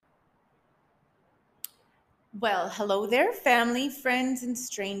Well, hello there, family, friends, and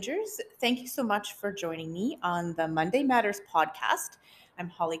strangers. Thank you so much for joining me on the Monday Matters podcast. I'm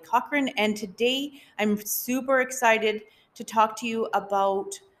Holly Cochran, and today I'm super excited to talk to you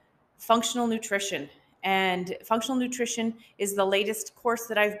about functional nutrition. And functional nutrition is the latest course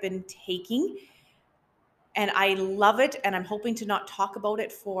that I've been taking, and I love it. And I'm hoping to not talk about it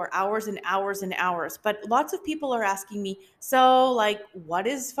for hours and hours and hours. But lots of people are asking me, so, like, what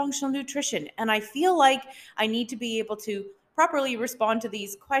is functional nutrition? And I feel like I need to be able to properly respond to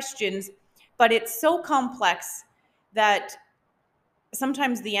these questions, but it's so complex that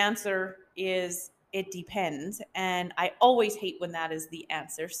sometimes the answer is it depends. And I always hate when that is the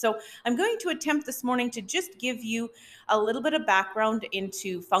answer. So I'm going to attempt this morning to just give you a little bit of background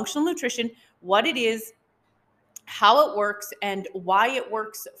into functional nutrition, what it is, how it works, and why it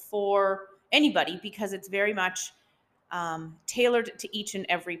works for anybody, because it's very much tailored to each and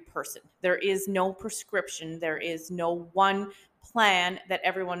every person. There is no prescription, there is no one plan that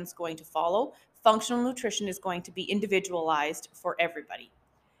everyone's going to follow. Functional nutrition is going to be individualized for everybody.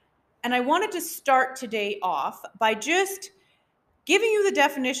 And I wanted to start today off by just giving you the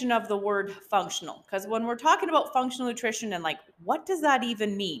definition of the word functional, because when we're talking about functional nutrition and, like, what does that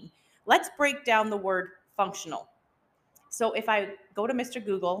even mean? Let's break down the word functional. So if I go to Mr.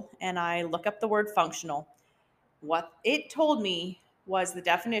 Google and I look up the word functional, what it told me was the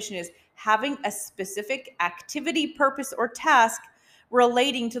definition is having a specific activity, purpose, or task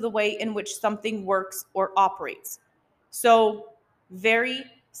relating to the way in which something works or operates. So, very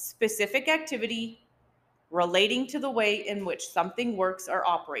specific activity relating to the way in which something works or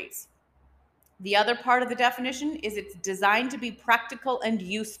operates. The other part of the definition is it's designed to be practical and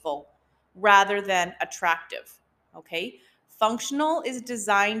useful rather than attractive. Okay? Functional is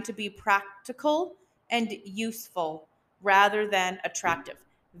designed to be practical and useful rather than attractive.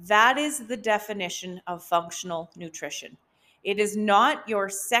 That is the definition of functional nutrition. It is not your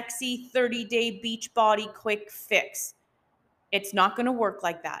sexy 30-day beach body quick fix. It's not going to work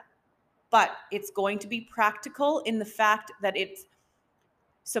like that. But it's going to be practical in the fact that it's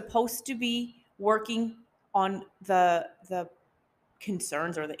supposed to be working on the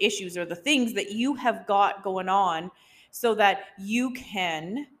concerns or the issues or the things that you have got going on, so that you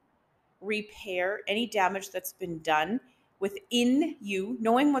can repair any damage that's been done within you.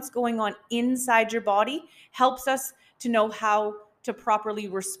 Knowing what's going on inside your body helps us to know how to properly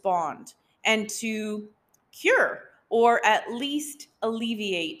respond and to cure or at least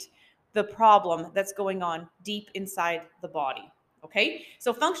alleviate the problem that's going on deep inside the body. Okay?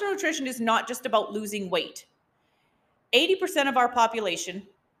 So functional nutrition is not just about losing weight. 80% of our population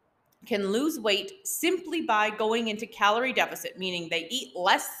can lose weight simply by going into calorie deficit, meaning they eat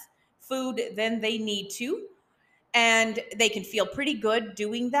less food than they need to. And they can feel pretty good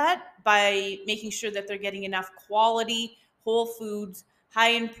doing that by making sure that they're getting enough quality whole foods,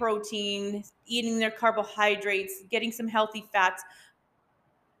 high in protein, eating their carbohydrates, getting some healthy fats.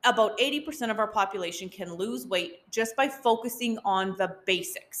 About 80% of our population can lose weight just by focusing on the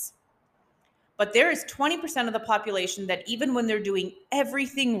basics. But there is 20% of the population that, even when they're doing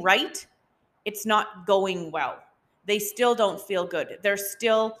everything right, it's not going well. They still don't feel good. They're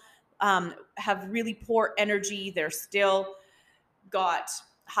still have really poor energy. They're still got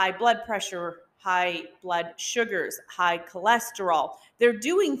high blood pressure, high blood sugars, high cholesterol. They're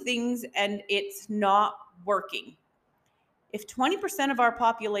doing things and it's not working. If 20% of our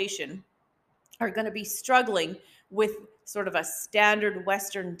population are going to be struggling with sort of a standard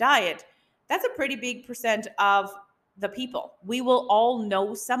Western diet, that's a pretty big percent of the people. We will all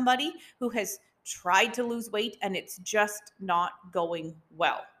know somebody who has tried to lose weight and it's just not going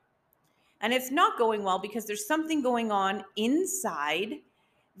well. And it's not going well because there's something going on inside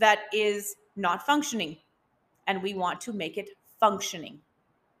that is not functioning, and we want to make it functioning.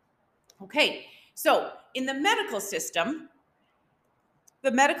 Okay, so in the medical system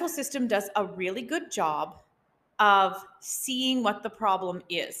does a really good job of seeing what the problem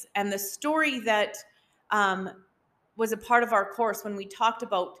is. And the story that was a part of our course when we talked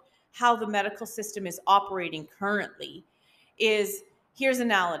about how the medical system is operating currently is, here's an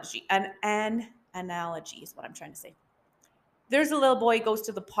analogy is what I'm trying to say. There's a little boy who goes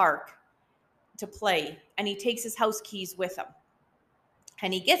to the park to play, and he takes his house keys with him.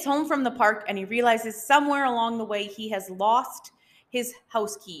 And he gets home from the park and he realizes somewhere along the way he has lost his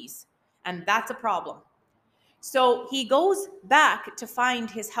house keys. And that's a problem. So he goes back to find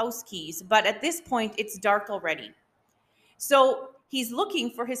his house keys, but at this point it's dark already. So he's looking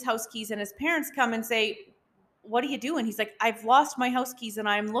for his house keys, and his parents come and say, "What are you doing?" He's like, "I've lost my house keys and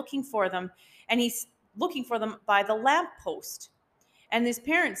I'm looking for them." And he's looking for them by the lamppost. And his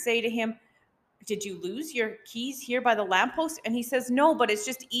parents say to him, did you lose your keys here by the lamppost? And he says, no, but it's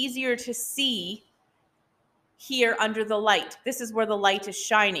just easier to see here under the light. This is where the light is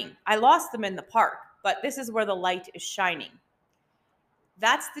shining. I lost them in the park, but this is where the light is shining.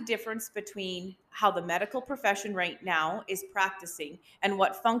 That's the difference between how the medical profession right now is practicing and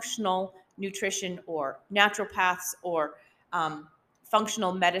what functional nutrition or naturopaths or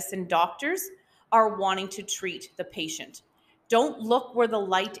functional medicine doctors are wanting to treat the patient. Don't look where the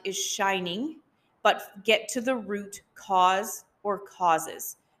light is shining, but get to the root cause or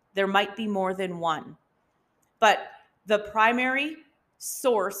causes. There might be more than one. But the primary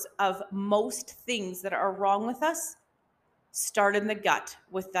source of most things that are wrong with us start in the gut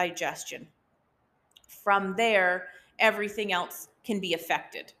with digestion. From there, everything else can be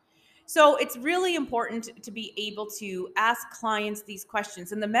affected. So it's really important to be able to ask clients these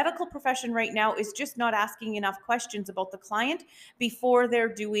questions. And the medical profession right now is just not asking enough questions about the client before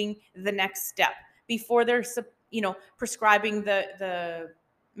they're doing the next step, before they're prescribing the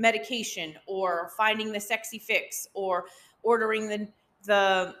medication or finding the sexy fix or ordering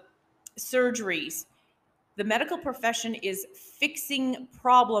the surgeries. The medical profession is fixing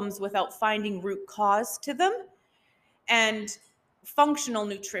problems without finding root cause to them. And functional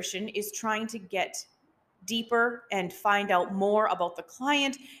nutrition is trying to get deeper and find out more about the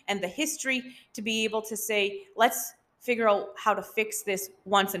client and the history to be able to say, let's figure out how to fix this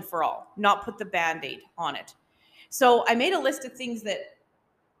once and for all, not put the Band-Aid on it. So I made a list of things that,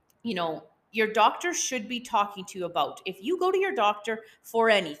 your doctor should be talking to you about. If you go to your doctor for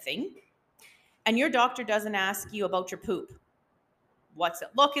anything and your doctor doesn't ask you about your poop, what's it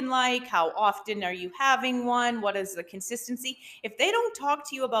looking like? How often are you having one? What is the consistency? If they don't talk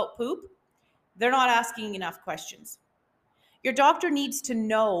to you about poop, they're not asking enough questions. Your doctor needs to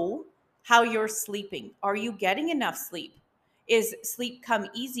know how you're sleeping. Are you getting enough sleep? Is sleep come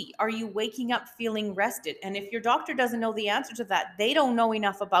easy? Are you waking up feeling rested? And if your doctor doesn't know the answer to that, they don't know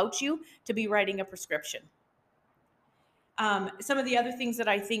enough about you to be writing a prescription. Some of the other things that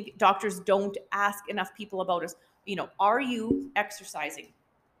I think doctors don't ask enough people about is, are you exercising?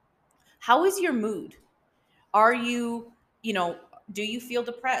 How is your mood? Are you, do you feel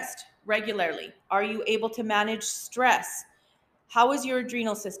depressed regularly? Are you able to manage stress? How is your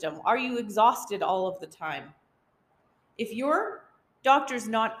adrenal system? Are you exhausted all of the time? If your doctor's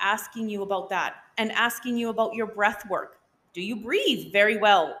not asking you about that and asking you about your breath work, do you breathe very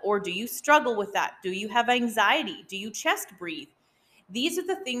well or do you struggle with that? Do you have anxiety? Do you chest breathe? These are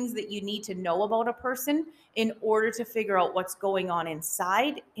the things that you need to know about a person in order to figure out what's going on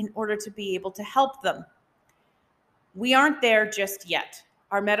inside, in order to be able to help them. We aren't there just yet.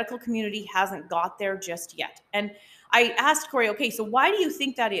 Our medical community hasn't got there just yet. And I asked Corey, okay, so why do you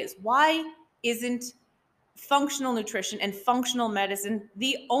think that is? Why isn't functional nutrition and functional medicine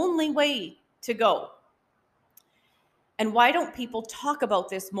the only way to go? And why don't people talk about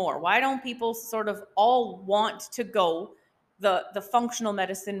this more? Why don't people sort of all want to go the functional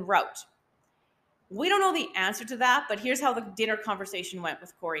medicine route? We don't know the answer to that, but here's how the dinner conversation went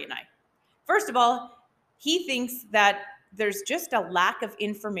with Corey and I. First of all, he thinks that there's just a lack of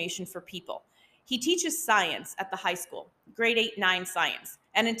information for people. He teaches science at the high school, grade 8, 9 science.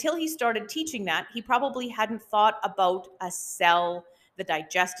 And until he started teaching that, he probably hadn't thought about a cell, the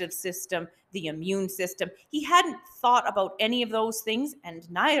digestive system, the immune system. He hadn't thought about any of those things, and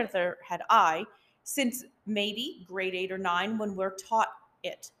neither had I, since maybe grade 8 or 9 when we're taught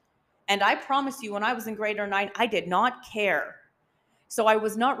it. And I promise you, when I was in grade 8 or 9, I did not care. So I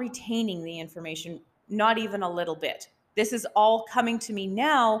was not retaining the information, not even a little bit. This is all coming to me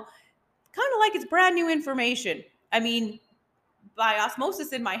now, kind of like it's brand new information. I mean, by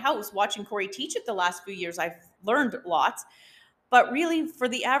osmosis in my house, watching Corey teach it the last few years, I've learned lots. But really, for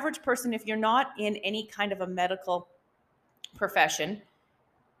the average person, if you're not in any kind of a medical profession,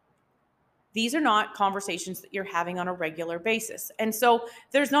 these are not conversations that you're having on a regular basis. And so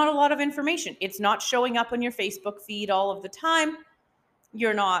there's not a lot of information. It's not showing up on your Facebook feed all of the time.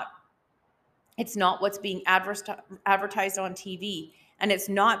 It's not what's being advertised on TV. And it's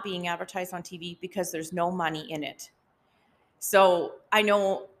not being advertised on TV because there's no money in it. So I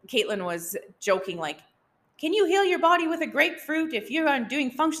know Caitlin was joking, like, can you heal your body with a grapefruit if you're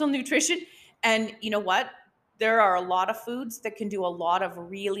doing functional nutrition? And you know what? There are a lot of foods that can do a lot of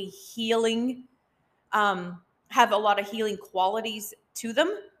really healing, have a lot of healing qualities to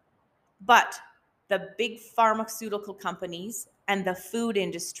them. But the big pharmaceutical companies and the food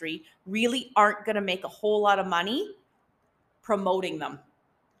industry really aren't going to make a whole lot of money promoting them.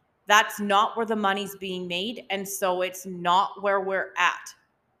 That's not where the money's being made. And so it's not where we're at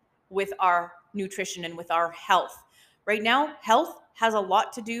with our nutrition and with our health. Right now, health has a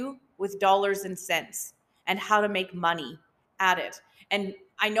lot to do with dollars and cents and how to make money at it. And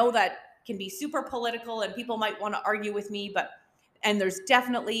I know that can be super political and people might want to argue with me, but and there's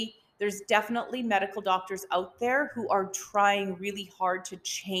definitely medical doctors out there who are trying really hard to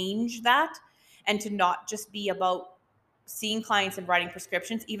change that and to not just be about seeing clients and writing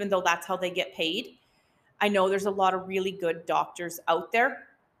prescriptions, even though that's how they get paid. I know there's a lot of really good doctors out there.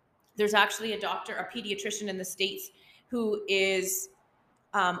 There's actually a pediatrician in the States who is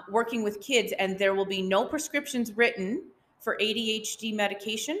working with kids, and there will be no prescriptions written for ADHD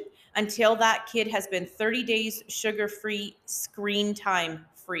medication until that kid has been 30 days sugar free, screen time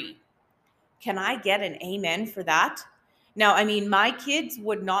free. Can I get an amen for that? Now, I mean, my kids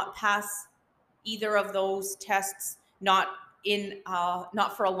would not pass either of those tests, not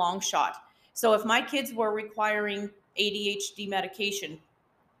for a long shot. So if my kids were requiring ADHD medication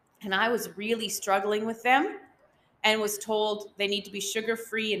and I was really struggling with them and was told they need to be sugar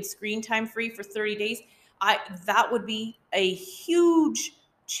free and screen time free for 30 days, that would be a huge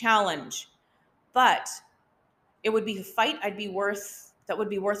challenge. But it would be a fight that would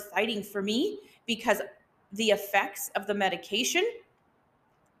be worth fighting for me, because the effects of the medication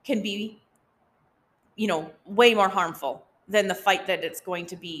can be, way more harmful than the fight that it's going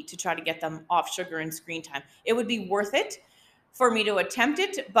to be to try to get them off sugar and screen time. It would be worth it for me to attempt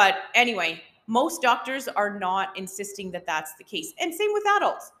it. But anyway, most doctors are not insisting that that's the case. And same with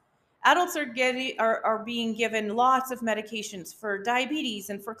adults. Adults are being given lots of medications for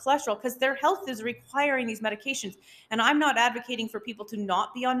diabetes and for cholesterol because their health is requiring these medications. And I'm not advocating for people to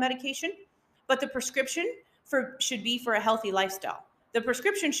not be on medication, but the prescription should be for a healthy lifestyle. The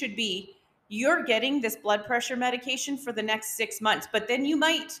prescription should be, you're getting this blood pressure medication for the next 6 months, but then you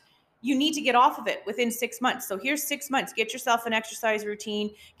need to get off of it within 6 months. So here's 6 months. Get yourself an exercise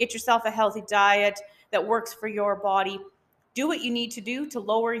routine, get yourself a healthy diet that works for your body. Do what you need to do to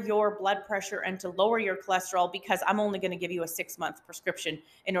lower your blood pressure and to lower your cholesterol, because I'm only going to give you a 6-month prescription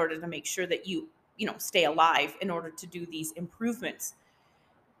in order to make sure that you stay alive in order to do these improvements.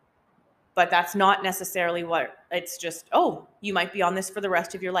 But that's not necessarily what it's just, oh, you might be on this for the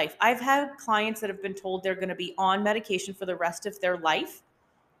rest of your life. I've had clients that have been told they're going to be on medication for the rest of their life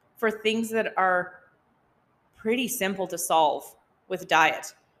for things that are pretty simple to solve with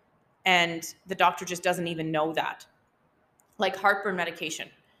diet. And the doctor just doesn't even know that. Like heartburn medication.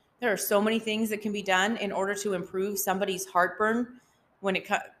 There are so many things that can be done in order to improve somebody's heartburn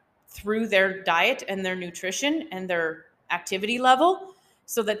through their diet and their nutrition and their activity level,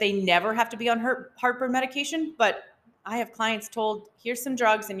 so that they never have to be on heartburn medication. But I have clients told, here's some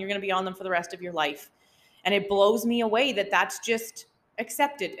drugs and you're going to be on them for the rest of your life. And it blows me away that that's just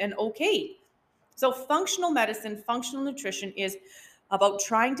accepted and okay. So functional medicine, functional nutrition is about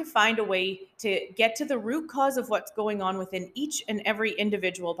trying to find a way to get to the root cause of what's going on within each and every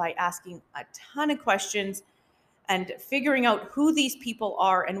individual by asking a ton of questions and figuring out who these people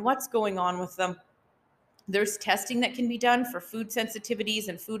are and what's going on with them. There's testing that can be done for food sensitivities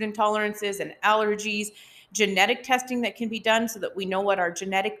and food intolerances and allergies, genetic testing that can be done so that we know what our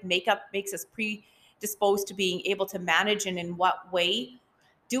genetic makeup makes us predisposed to being able to manage and in what way.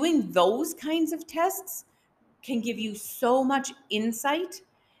 Doing those kinds of tests can give you so much insight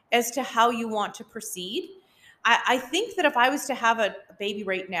as to how you want to proceed. I think that if I was to have a baby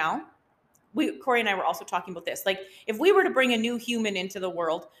right now, Corey and I were also talking about this. Like, if we were to bring a new human into the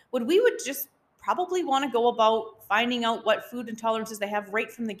world, we would just probably want to go about finding out what food intolerances they have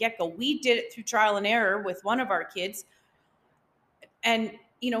right from the get-go. We did it through trial and error with one of our kids. And,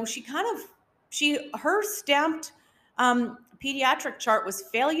 her stamped pediatric chart was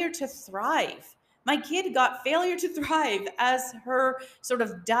failure to thrive. My kid got failure to thrive as her sort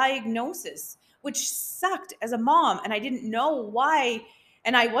of diagnosis, which sucked as a mom. And I didn't know why.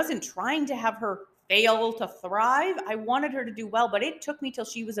 And I wasn't trying to have her fail to thrive. I wanted her to do well, but it took me till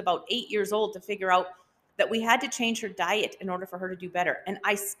she was about 8 years old to figure out that we had to change her diet in order for her to do better. And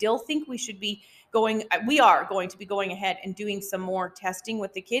I still think we are going to be going ahead and doing some more testing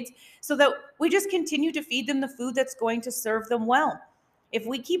with the kids so that we just continue to feed them the food that's going to serve them well. If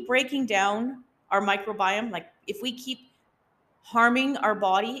we keep breaking down our microbiome, like if we keep harming our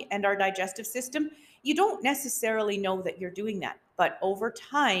body and our digestive system, you don't necessarily know that you're doing that. But over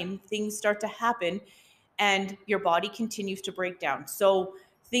time, things start to happen and your body continues to break down. So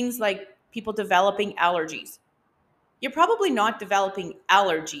things like people developing allergies. You're probably not developing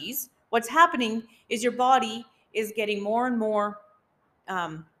allergies. What's happening is your body is getting more and more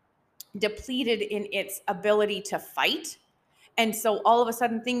depleted in its ability to fight. And so all of a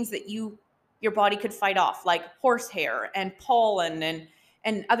sudden, things that your body could fight off, like horsehair and pollen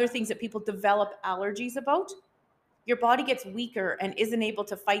and other things that people develop allergies about, your body gets weaker and isn't able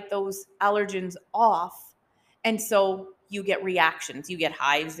to fight those allergens off. And so you get reactions, you get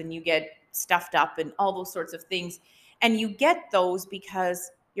hives and you get stuffed up and all those sorts of things. And you get those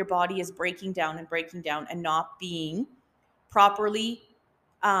because your body is breaking down and not being properly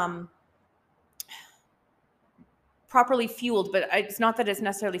um, properly fueled. But it's not that it's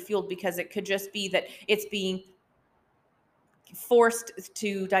necessarily fueled, because it could just be that it's being forced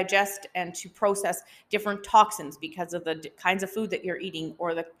to digest and to process different toxins because of the kinds of food that you're eating,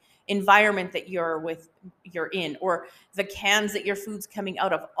 or the environment that you're in, or the cans that your food's coming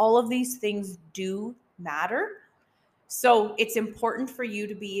out of. All of these things do matter. So it's important for you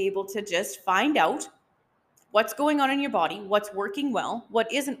to be able to just find out what's going on in your body, what's working well,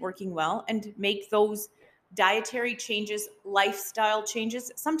 what isn't working well, and make those dietary changes, lifestyle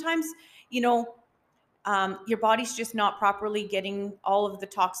changes. Sometimes, you know, your body's just not properly getting all of the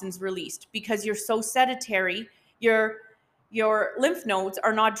toxins released because you're so sedentary. Your lymph nodes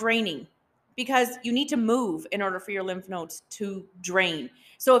are not draining, because you need to move in order for your lymph nodes to drain.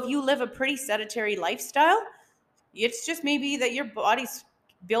 So if you live a pretty sedentary lifestyle, it's just maybe that your body's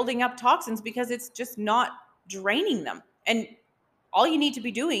building up toxins because it's just not draining them. And all you need to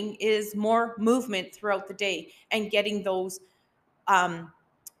be doing is more movement throughout the day and getting those um,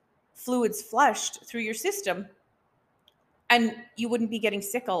 fluids flushed through your system, and you wouldn't be getting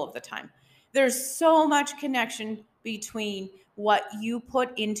sick all of the time. There's so much connection between what you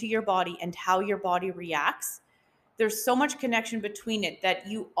put into your body and how your body reacts. There's so much connection between it that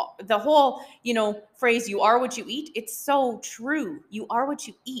the whole, phrase, you are what you eat, it's so true. You are what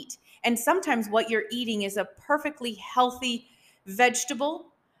you eat. And sometimes what you're eating is a perfectly healthy vegetable,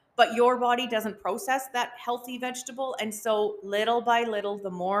 but your body doesn't process that healthy vegetable. And so little by little, the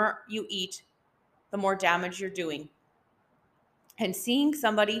more you eat, the more damage you're doing. And seeing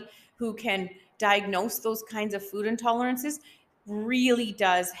somebody who can diagnose those kinds of food intolerances really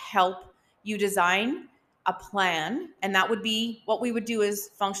does help you design a plan. And that would be what we would do as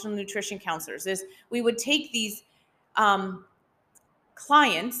functional nutrition counselors. Is we would take these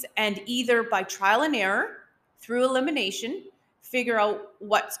clients, and either by trial and error, through elimination, figure out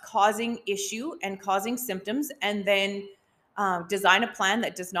what's causing issue and causing symptoms, and then design a plan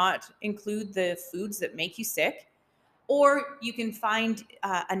that does not include the foods that make you sick. Or you can find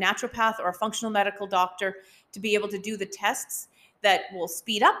a naturopath or a functional medical doctor to be able to do the tests that will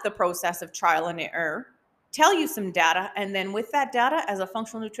speed up the process of trial and error, tell you some data, and then with that data, as a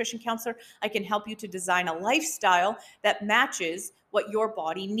functional nutrition counselor, I can help you to design a lifestyle that matches what your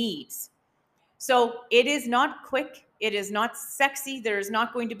body needs. So it is not quick. It is not sexy. There is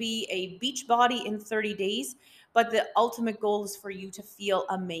not going to be a beach body in 30 days, but the ultimate goal is for you to feel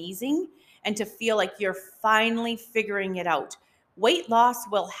amazing and to feel like you're finally figuring it out. Weight loss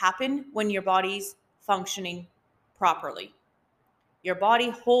will happen when your body's functioning properly. Your body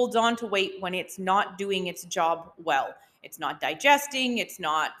holds on to weight when it's not doing its job well. It's not digesting, it's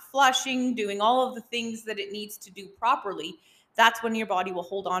not flushing, doing all of the things that it needs to do properly. That's when your body will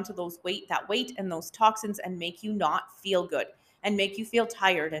hold on to that weight and those toxins, and make you not feel good, and make you feel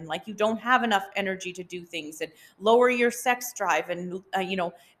tired and like you don't have enough energy to do things, and lower your sex drive, and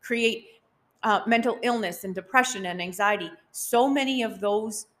create mental illness and depression and anxiety. So many of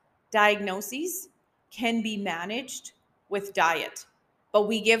those diagnoses can be managed with diet. But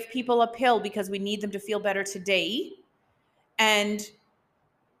we give people a pill because we need them to feel better today. And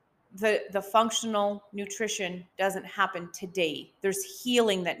the functional nutrition doesn't happen today. There's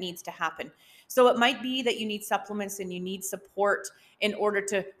healing that needs to happen. So it might be that you need supplements and you need support in order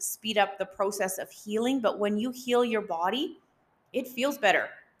to speed up the process of healing. But when you heal your body, it feels better.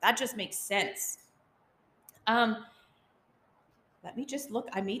 That just makes sense. Let me just look.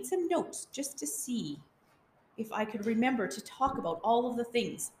 I made some notes just to see if I could remember to talk about all of the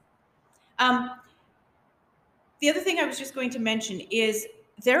things. The other thing I was just going to mention is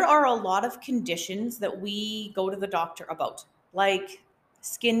there are a lot of conditions that we go to the doctor about, like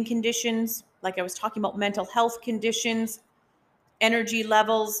skin conditions, like I was talking about, mental health conditions, energy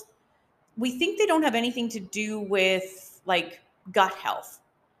levels. We think they don't have anything to do with like gut health,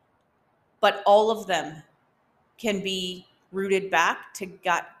 but all of them can be rooted back to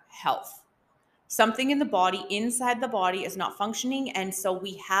gut health. Something in the body, inside the body, is not functioning, and so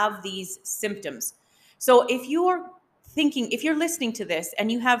we have these symptoms. So if you're listening to this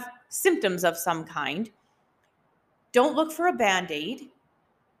and you have symptoms of some kind, don't look for a Band-Aid,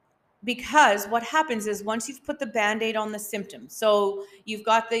 because what happens is once you've put the Band-Aid on the symptoms, so you've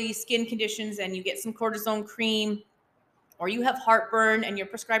got the skin conditions and you get some cortisone cream, or you have heartburn and you're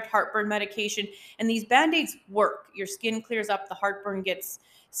prescribed heartburn medication, and these Band-Aids work. Your skin clears up, the heartburn gets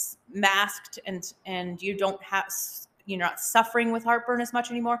masked, and you don't have, you're not suffering with heartburn as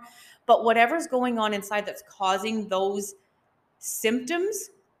much anymore. But whatever's going on inside that's causing those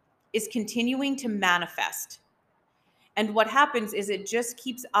symptoms is continuing to manifest. And what happens is it just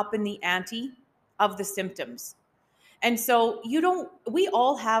keeps up in the ante of the symptoms. And so we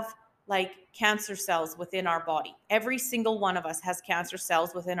all have like cancer cells within our body. Every single one of us has cancer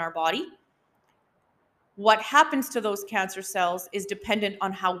cells within our body. What happens to those cancer cells is dependent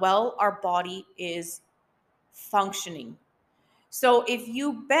on how well our body is functioning. So if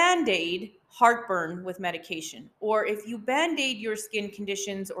you band-aid heartburn with medication, or if you band-aid your skin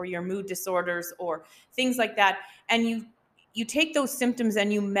conditions or your mood disorders or things like that, and you take those symptoms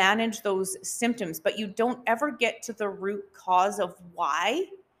and you manage those symptoms, but you don't ever get to the root cause of why,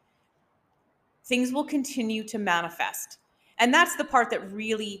 things will continue to manifest. And that's the part that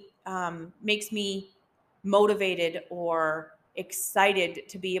really makes me motivated or excited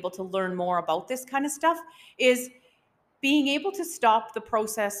to be able to learn more about this kind of stuff, is being able to stop the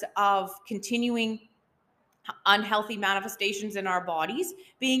process of continuing unhealthy manifestations in our bodies.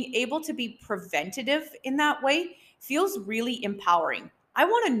 Being able to be preventative in that way feels really empowering. I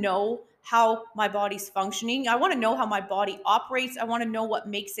want to know how my body's functioning. I want to know how my body operates. I want to know what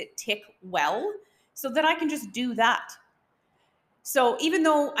makes it tick well so that I can just do that. So even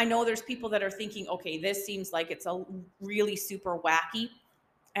though I know there's people that are thinking, okay, this seems like it's a really super wacky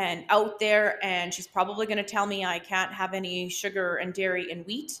and out there, and she's probably going to tell me I can't have any sugar and dairy and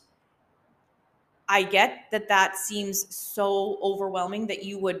wheat. I get that that seems so overwhelming that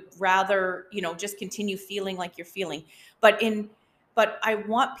you would rather, just continue feeling like you're feeling. But I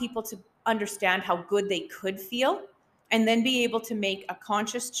want people to understand how good they could feel, and then be able to make a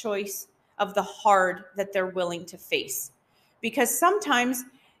conscious choice of the hard that they're willing to face. Because sometimes,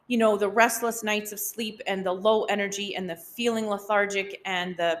 the restless nights of sleep and the low energy and the feeling lethargic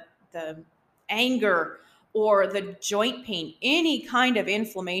and the anger or the joint pain, any kind of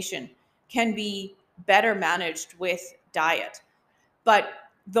inflammation can be better managed with diet. But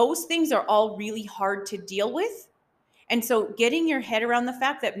those things are all really hard to deal with. And so getting your head around the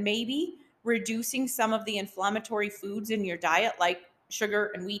fact that maybe reducing some of the inflammatory foods in your diet, like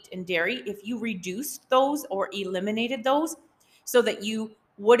sugar and wheat and dairy, if you reduced those or eliminated those so that you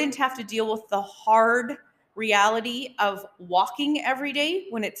wouldn't have to deal with the hard reality of walking every day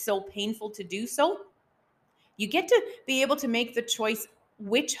when it's so painful to do so, you get to be able to make the choice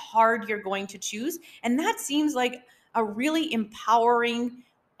which hard you're going to choose. And that seems like a really empowering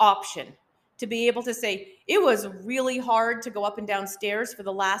option, to be able to say, it was really hard to go up and down stairs for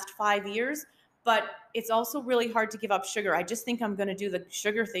the last 5 years, but it's also really hard to give up sugar. I just think I'm going to do the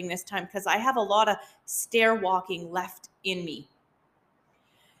sugar thing this time because I have a lot of stair walking left in me.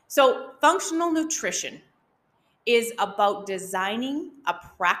 So functional nutrition is about designing a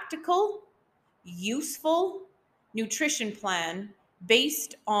practical, useful nutrition plan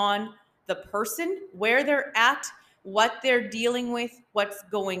based on the person, where they're at, what they're dealing with, what's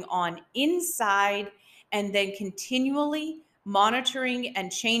going on inside, and then continually monitoring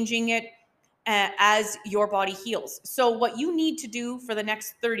and changing it as your body heals. So what you need to do for the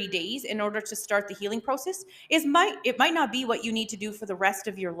next 30 days in order to start the healing process it might not be what you need to do for the rest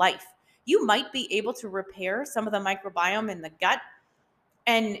of your life. You might be able to repair some of the microbiome in the gut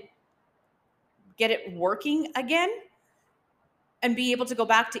and get it working again, and be able to go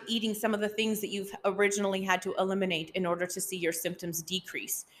back to eating some of the things that you've originally had to eliminate in order to see your symptoms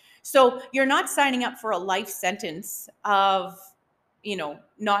decrease. So you're not signing up for a life sentence of,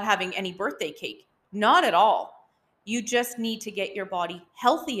 not having any birthday cake. Not at all. You just need to get your body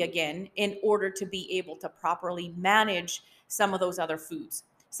healthy again in order to be able to properly manage some of those other foods.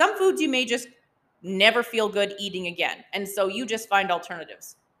 Some foods you may just never feel good eating again, and so you just find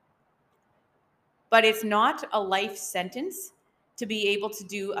alternatives. But it's not a life sentence to be able to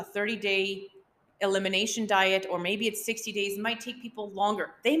do a 30-day elimination diet, or maybe it's 60 days. It might take people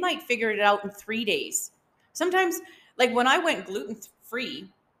longer. They might figure it out in 3 days. Sometimes, like when I went gluten-free,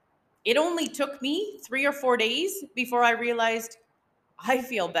 it only took me 3 or 4 days before I realized I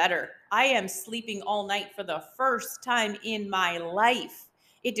feel better. I am sleeping all night for the first time in my life.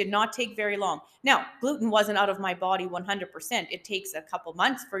 It did not take very long. Now, gluten wasn't out of my body 100%. It takes a couple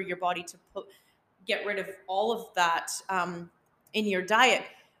months for your body to get rid of all of that in your diet.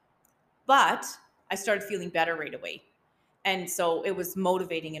 But I started feeling better right away. And so it was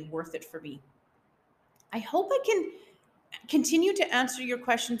motivating and worth it for me. I hope I can continue to answer your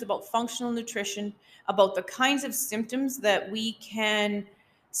questions about functional nutrition, about the kinds of symptoms that we can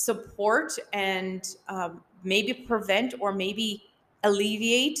support and maybe prevent or maybe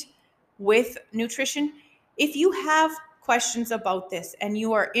alleviate with nutrition. If you have questions about this and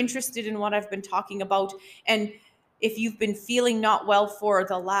you are interested in what I've been talking about, and if you've been feeling not well for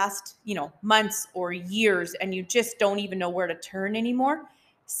the last, months or years and you just don't even know where to turn anymore,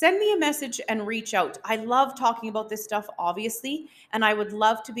 send me a message and reach out. I love talking about this stuff, obviously, and I would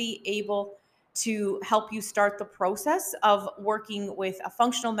love to be able to help you start the process of working with a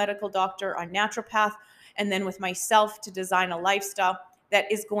functional medical doctor, a naturopath, and then with myself to design a lifestyle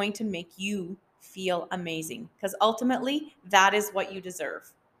that is going to make you feel amazing, because ultimately that is what you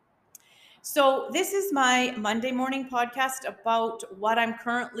deserve. So, this is my Monday morning podcast about what I'm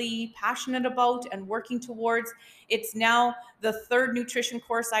currently passionate about and working towards. It's now the third nutrition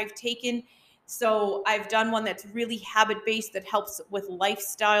course I've taken. So, I've done one that's really habit based that helps with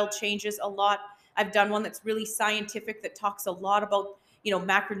lifestyle changes a lot. I've done one that's really scientific that talks a lot about,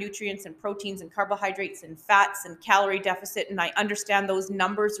 macronutrients and proteins and carbohydrates and fats and calorie deficit. And I understand those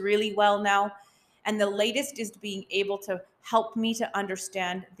numbers really well now. And the latest is being able to help me to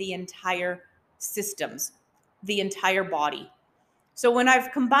understand the entire systems, the entire body. So when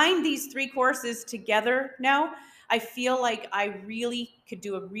I've combined these three courses together now, I feel like I really could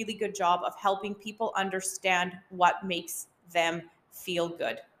do a really good job of helping people understand what makes them feel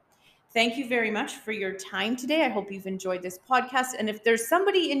good. Thank you very much for your time today. I hope you've enjoyed this podcast. And if there's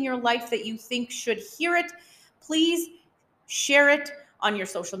somebody in your life that you think should hear it, please share it on your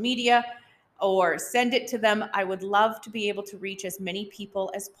social media or send it to them. I would love to be able to reach as many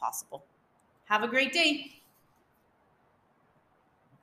people as possible. Have a great day.